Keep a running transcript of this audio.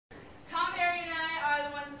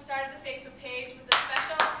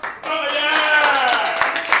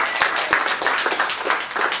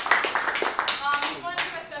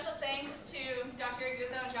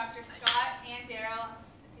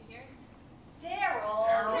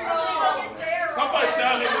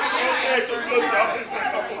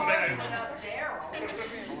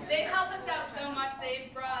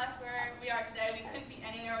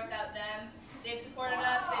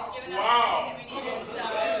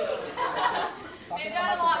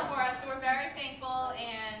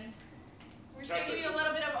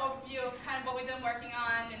we've been working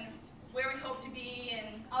on and where we hope to be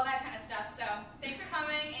and all that kind of stuff. So thanks for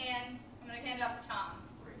coming, and I'm going to hand it off to Tom.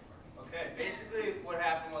 Okay, basically what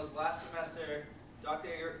happened was last semester, Dr.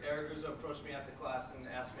 Araguzo approached me after class and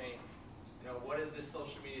asked me, what is this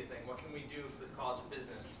social media thing? What can we do for the College of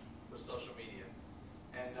Business with social media?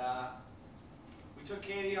 And we took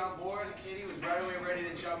Katie on board, and Katie was right away ready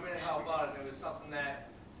to jump in and help out. And it was something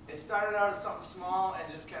that, it started out as something small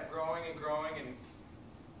and just kept growing and growing. And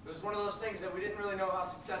it was one of those things that we didn't really know how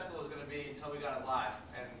successful it was going to be until we got it live.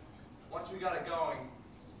 And once we got it going,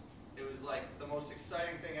 it was like the most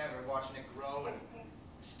exciting thing ever, watching it grow and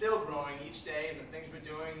still growing each day. And the things we're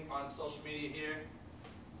doing on social media here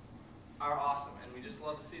are awesome. And we just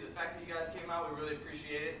love to see the fact that you guys came out. We really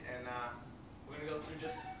appreciate it. And we're going to go through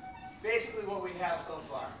just basically what we have so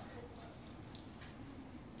far.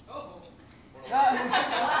 Oh. All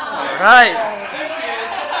right. There she is.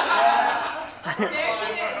 There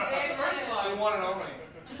she is. First slide. The one and only.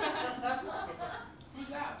 Who's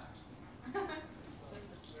that?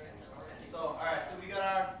 So, all right, so we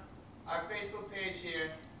got our Facebook page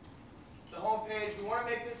here. The home page, we want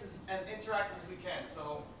to make this as interactive as we can.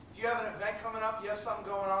 So if you have an event coming up, you have something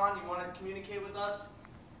going on, you want to communicate with us,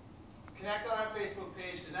 connect on our Facebook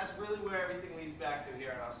page, because that's really where everything leads back to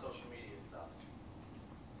here on our social media stuff.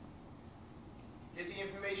 Get the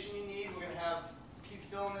information you need. We're going to keep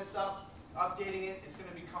filling this up, updating it. It's going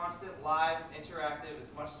to be constant, live, interactive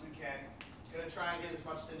as much as we can. We're going to try and get as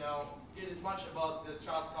much get as much about the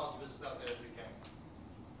Charlton College of Business out there as we can.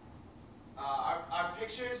 Our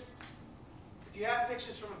pictures, if you have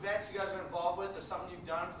pictures from events you guys are involved with or something you've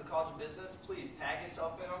done for the College of Business, please tag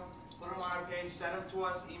yourself in them, put them on our page, send them to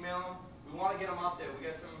us, email them. We want to get them up there. We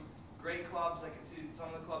got some great clubs. I can see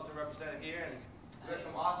some of the clubs are represented here, and we've got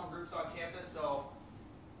some awesome groups on campus, so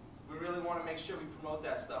we really want to make sure we promote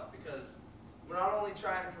that stuff, because we're not only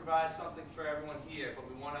trying to provide something for everyone here, but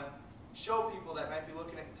we want to show people that might be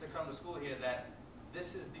looking to come to school here that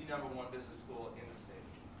this is the #1 business school in the state,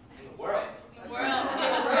 in the world.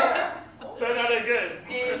 Say that again.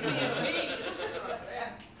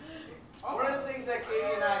 One of the things that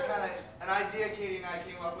Katie and I an idea Katie and I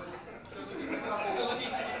came up with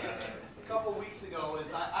a couple weeks ago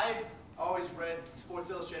is I always read Sports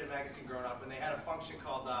Illustrated magazine growing up, and they had a function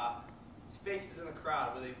called Faces in the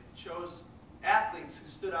Crowd, where they chose athletes who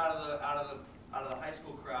stood out of the high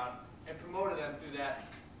school crowd and promoted them through that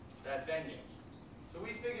venue. So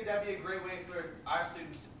we figured that'd be a great way for our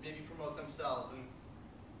students to maybe promote themselves and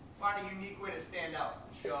find a unique way to stand out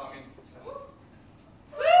and show. I mean,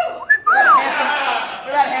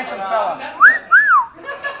 You're that handsome fella.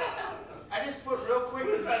 I just put real quick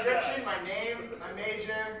the description, my name, my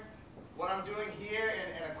major, what I'm doing here,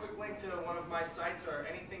 and a quick link to one of my sites or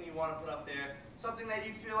anything you want to put up there. Something that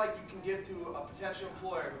you feel like you can give to a potential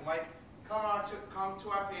employer who might come to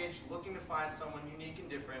our page looking to find someone unique and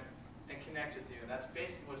different and connect with you. And that's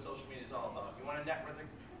basically what social media is all about. If you want to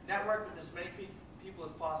network with as many people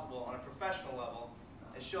as possible on a professional level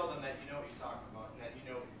and show them that you know what you're talking about and that you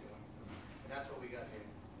know what you're doing. And that's what we got here.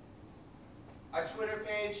 Our Twitter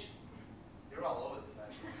page, you're all over this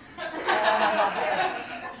actually.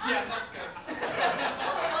 Yeah, that's good.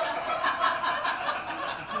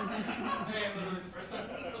 Today I'm literally the first one.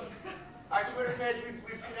 Our Twitter page,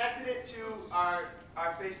 we've connected it to our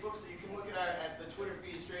Facebook, so you can look at the Twitter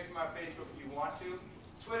feed straight from our Facebook if you want to.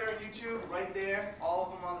 Twitter and YouTube, right there, all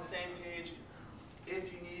of them on the same page,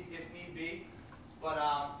 if need be. But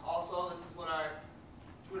also, this is what our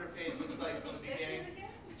Twitter page looks like from the beginning.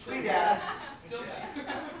 Tweet at us. Still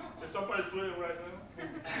Is somebody tweeting right now?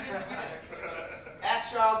 At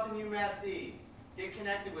Charlton UMassD. Get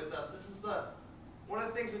connected with us. This is one of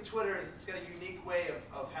the things with Twitter is it's got a unique way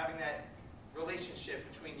of having that relationship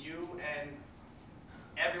between you and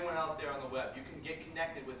everyone out there on the web. You can get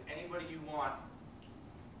connected with anybody you want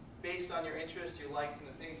based on your interests, your likes, and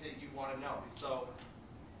the things that you want to know. So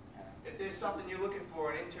if there's something you're looking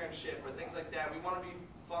for, an internship or things like that, we want to be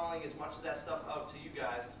funneling as much of that stuff out to you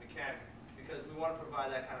guys as we can, because we want to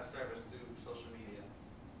provide that kind of service through social media.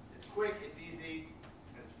 It's quick, it's easy,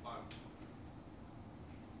 and it's fun.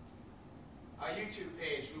 Our YouTube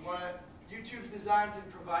page, YouTube's designed to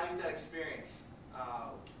provide you with that experience.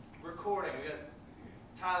 Recording, we got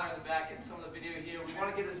Tyler in the back and some of the video here. We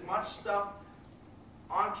want to get as much stuff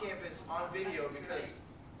on campus on video because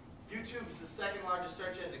YouTube is the second largest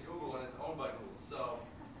search engine to Google, and it's owned by Google. So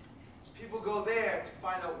people go there to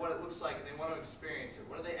find out what it looks like, and they want to experience it.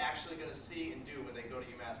 What are they actually going to see and do when they go to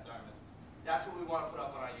UMass Dartmouth? That's what we want to put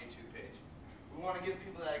up on our YouTube page. We want to give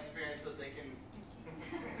people that experience so that they can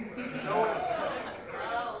know what it's like.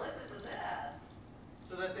 Oh, listen to this.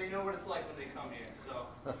 So that they know what it's like when they come here. So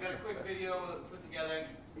we've got a quick video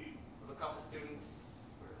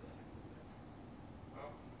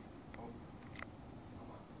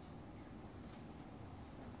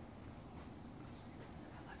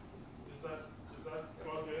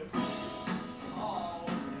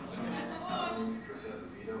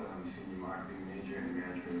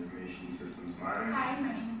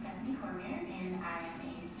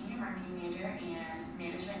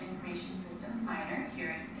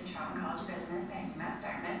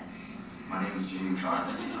name is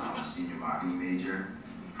Charlton. I'm a senior marketing major.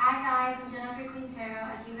 Hi guys, I'm Jennifer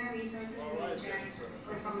Quintero, a human resources major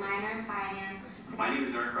with a minor in finance. My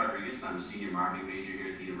name is Eric Rodriguez. I'm a senior marketing major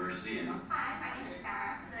here at the university. Hi, my name is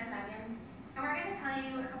Sarah, and I'm Megan. And we're going to tell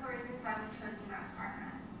you a couple reasons why we chose UMass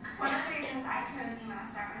Dartmouth. One of the reasons I chose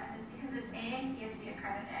UMass Dartmouth is because it's AACSB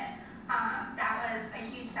accredited. That was a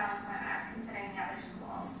huge selling point when I was considering the other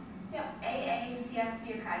schools. Yep,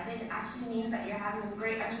 AACSB accredited actually means that you're having a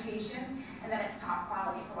great education and that it's top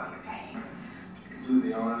quality for what you're paying.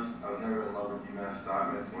 Completely honest, I was never in love with UMass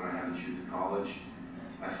Dartmouth when I had to choose a college.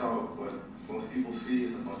 I saw what most people see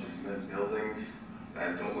is a bunch of cement buildings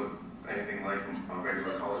that don't look anything like a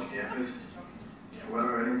regular college campus.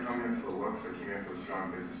 However, I didn't come here for the looks, I came here for the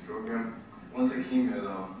strong business program. Once I came here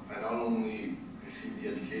though, I not only received the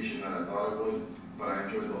education that I thought I would, but I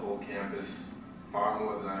enjoyed the whole campus far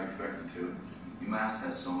more than I expected to. UMass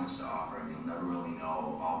has so much to offer, and you'll never really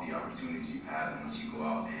know all the opportunities you've had unless you go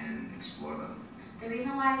out and explore them. The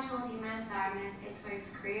reason why I chose UMass Dartmouth is for its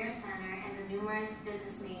career center and the numerous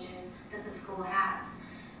business majors that the school has.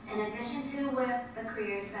 In addition to with the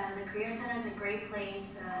Career Center is a great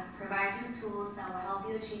place to provide you tools that will help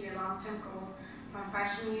you achieve your long-term goals from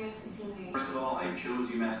freshman year to senior year. First of all, I chose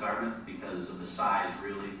UMass Dartmouth because of the size,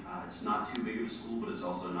 really. It's not too big of a school, but it's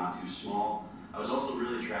also not too small. I was also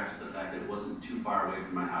really attracted to the fact that it wasn't too far away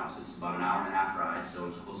from my house. It's about an hour and a half ride, so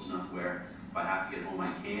it's close enough where if I have to get home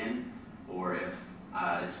I can, or if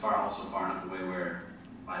it's also far enough away where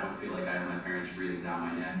I don't feel like I have my parents breathing down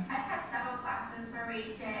my neck. I've had several classes where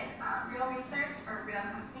we did real research for real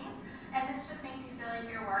companies, and this just makes you feel like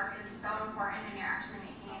your work is so important and you're actually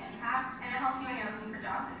making an impact, and it helps you when you're looking for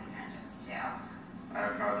jobs and internships too.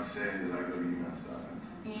 I'm proud to say that I go to UMass Dartmouth.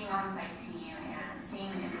 Being on the site team and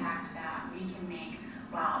seeing the impact that we can make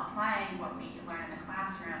while applying what we learn in the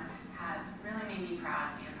classroom has really made me proud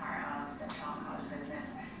to be a part of the Charlton College Business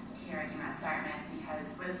here at UMass Dartmouth,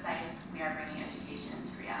 because with SIFE, we are bringing education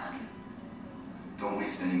into reality. Don't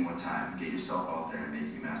waste any more time. Get yourself out there and make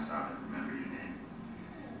UMass Dartmouth remember your name.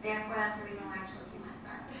 Therefore, that's the reason why I chose UMass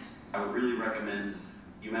Dartmouth. I would really recommend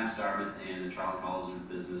UMass Dartmouth and the Charlton College of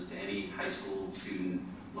Business to any high school student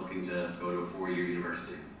looking to go to a four-year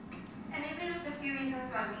university. And these are just a few reasons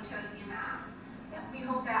why we chose UMass. Yep, we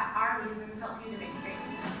hope that our reasons help you to make great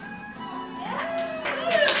decisions.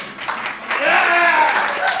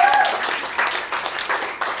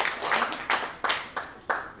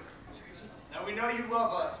 Now we know you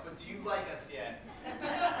love us, but do you like us yet?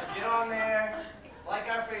 So get on there, like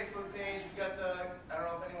our Facebook page. We got I don't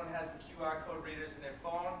know if anyone has the QR code readers in their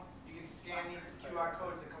phone. You can scan these QR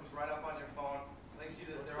codes, it comes right up on your phone. Links you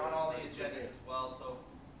to, they're on all the agendas as well, so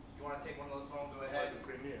if you want to take one of those home, go ahead.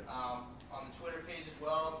 On the Twitter page as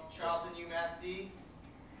well, Charlton UMass D,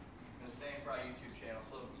 and the same for our YouTube channel.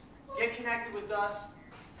 So get connected with us,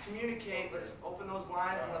 communicate, let's open those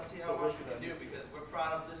lines and let's see how much we can do, because we're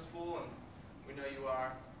proud of this school and we know you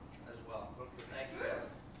are as well. Thank you guys.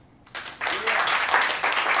 Do you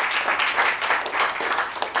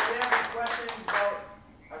have any questions about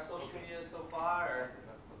our social media so far, or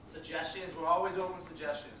suggestions? We're always open to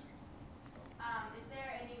suggestions. Is there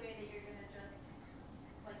any way that you're going to just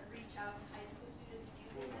reach out to high school students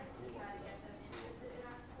using this to try to get them interested in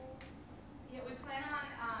our school? Yeah, we plan on,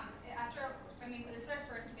 this is our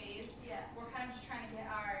first phase. Yeah. We're kind of just trying to get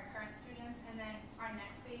our current students, and then our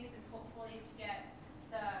next phase is hopefully to get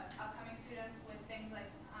the upcoming students with things like,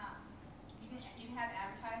 you can have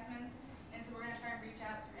advertisements, and so we're going to try and reach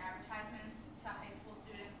out through advertisements to high school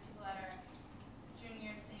students, people that are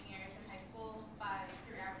juniors, seniors in high school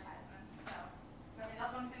through advertisements. So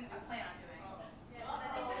that's one thing that we plan on doing. Yeah, I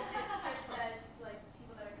think that it's good that it's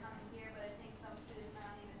people that are coming here, but I think some students might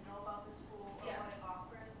not even know about the school or Yeah. what it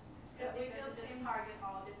offers. Yeah, So we we feel could the just same. target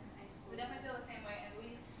all different high schools. We definitely feel the same way, and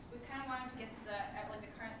we kind of wanted to get the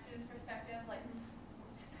current students' perspective,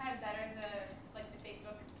 to kind of better the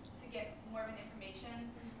Facebook to get more of an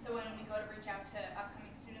information. So when we go to reach out to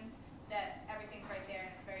upcoming students, that everything's right there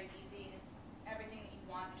and it's very easy. It's everything that you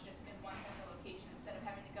want is just in one central location instead of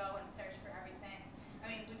having to go and search for everything.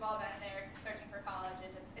 I mean, we've all been there searching for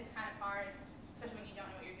colleges. It's kind of hard, especially when you don't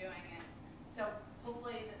know what you're doing. And so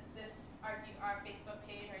hopefully our Facebook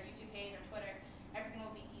page, our YouTube page, our Twitter, everything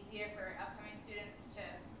will be easier for upcoming students to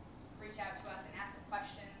reach out to us and ask us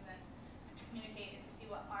questions and to communicate and to see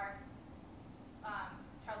what our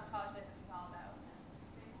Charlton College Business is all about.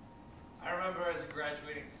 I remember as a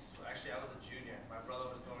graduating, actually I was a junior. My brother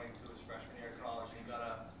was going to his freshman year of college, and he got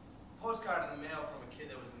a postcard in the mail from a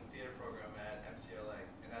kid that was in the theater program at MCLA,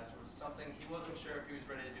 and that's something he wasn't sure if he was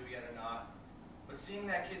ready to do yet or not. But seeing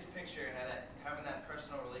that kid's picture and having that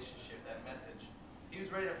personal relationship, that message, he was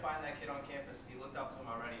ready to find that kid on campus. He looked up to him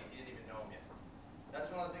already, and he didn't even know him yet. That's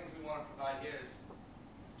one of the things we want to provide here is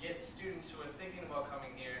get students who are thinking about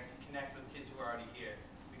coming here to connect with kids who are already here.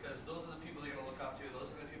 Because those are the people they're going to look up to. Those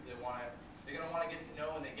are the people they're going to want to get to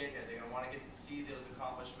know when they get here. They're going to want to get to see those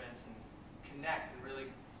accomplishments and connect and really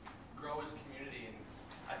grow as a community. And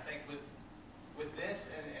I think with this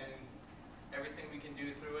and everything we can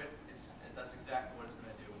do through it, that's exactly what it's going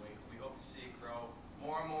to do. We hope to see it grow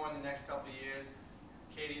more and more in the next couple of years.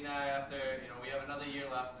 Katie and I, after, we have another year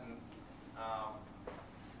left, and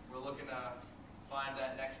we're looking to find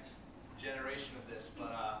that next generation of this.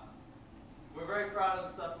 But we're very proud of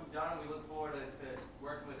the stuff we've done, and we look forward to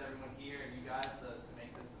working with everyone here and you guys to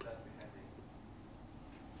make this the best it can be.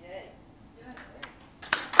 Yay.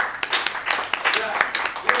 Yeah,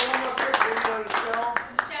 we have one more quick video to show.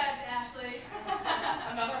 Shout out to Ashley.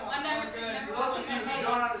 Another one. For those of you who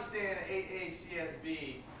don't understand AACSB,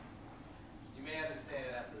 you may understand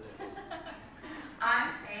it after this. I'm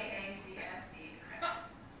AACSB.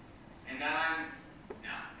 And I'm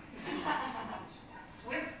no.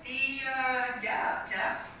 With the gap,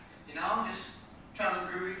 Jeff. Just trying to look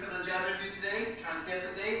groovy for the job interview today. Trying to stay up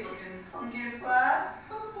to date, looking funky and fly.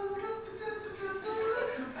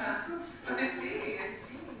 I see.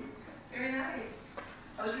 Very nice.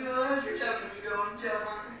 How's your job interview going,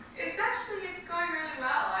 Charlton? It's going really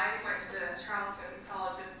well. I went to the Charlton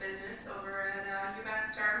College of Business over at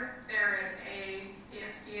UMass Dartmouth. They're a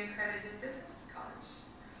CSB accredited business college.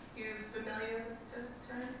 You familiar with the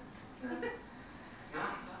term? No?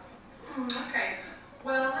 Okay.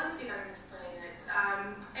 Well, let me see if I can explain it.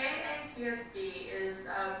 AACSB is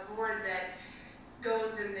a board that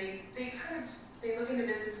goes and they look into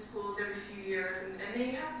business schools every few years, and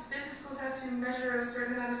business schools have to measure a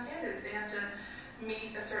certain amount of standards. They have to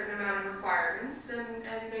meet a certain amount of requirements, and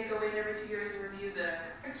they go in every few years and review the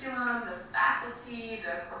curriculum, the faculty,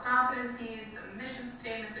 the core competencies, the mission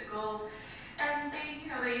statement, the goals, and they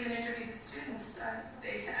even interview the students.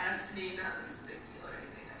 They asked me, not that it's a big deal or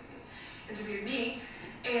anything, interviewed me,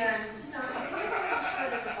 and they just want to make sure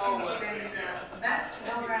that the students are getting the best,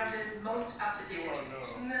 well-rounded, most up-to-date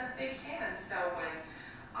education that they can. So when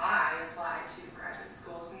I apply to graduate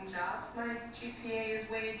schools and jobs, my GPA is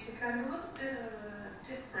weighted to kind of a little bit of a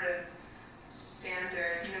different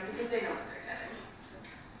standard, because they know what they're getting.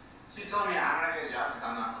 So you're telling me I'm not gonna get a job because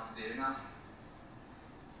I'm not up to date enough?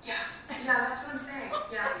 Yeah, that's what I'm saying.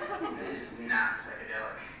 Yeah. This is not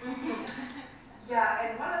psychedelic. Yeah,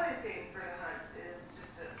 and one other thing for the hunt is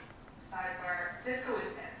just a sidebar. Disco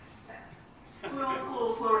is dead. Well, it's a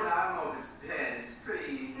little slower now. I don't know if it's dead. It's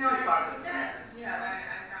pretty. No, pretty popular. it's dead. Yeah,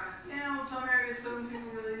 I promise. Yeah, well, some areas, some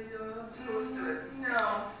people really supposed to it.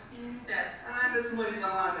 No, dead. And I met some ladies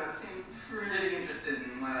online that seemed pretty interested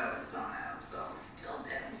in what I was throwing at them, so. Still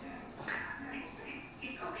dead. Yeah, we'll see.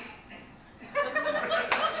 Okay.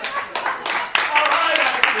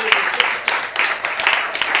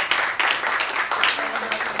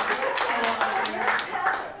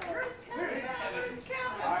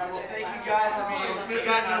 You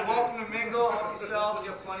guys are welcome to mingle, help yourselves,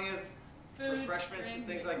 you have plenty of Food, refreshments drinks. and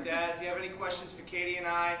things like that. If you have any questions for Katie and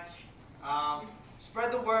I,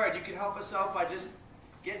 spread the word. You can help us out by just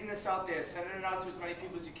getting this out there, sending it out to as many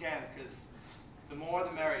people as you can, because the more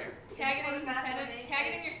the merrier. Tag it in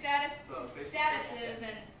your statuses,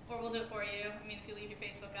 or we'll do it for you. I mean, if you leave your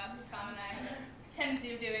Facebook up, Tom and I have a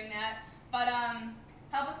tendency of doing that. But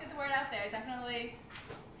help us get the word out there. Definitely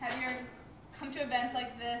come to events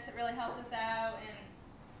like this. It really helps us out, and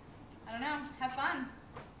I don't know, have fun.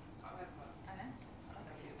 I know.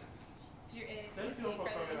 Your Thank you for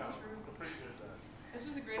coming out. Appreciate that. This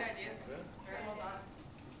was a great idea. Yeah. Very well done.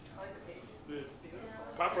 Good.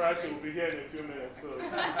 Paparazzi will be here in a few minutes, so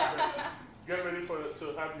get ready to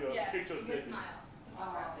have your picture Yeah, taken.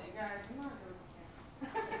 smile. You guys, come on.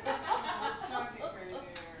 Let's not get crazy here.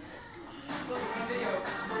 Look, my video.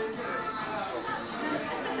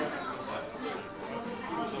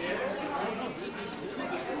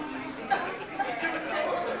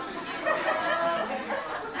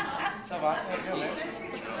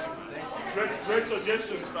 Great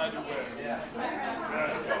suggestions, by the way. Yeah.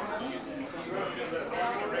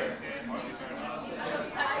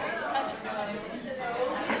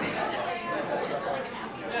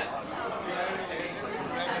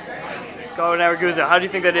 Go, Naraguza, how do you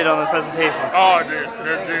think they did on the presentation? Oh,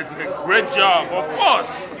 they did a great job, of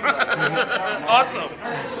course. Awesome.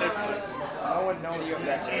 No one knows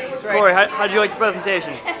that. Corey, how did you like the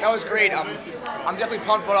presentation? That was great. I'm definitely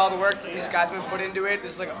pumped about all the work these guys have been put into it.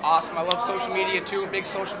 This is like awesome. I love social media too. Big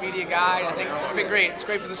social media guy. I think it's been great. It's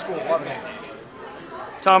great for the school. Loving it.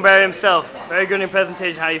 Tom Barry himself, very good in your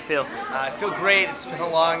presentation. How do you feel? I feel great. It's been a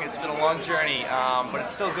long journey, but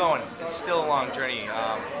it's still going. It's still a long journey.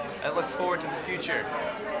 I look forward to the future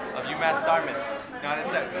of UMass Dartmouth. No,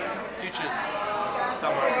 it's future's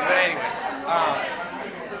somewhere. But anyways,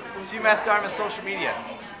 it's UMass Dartmouth social media.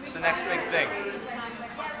 It's the next big thing.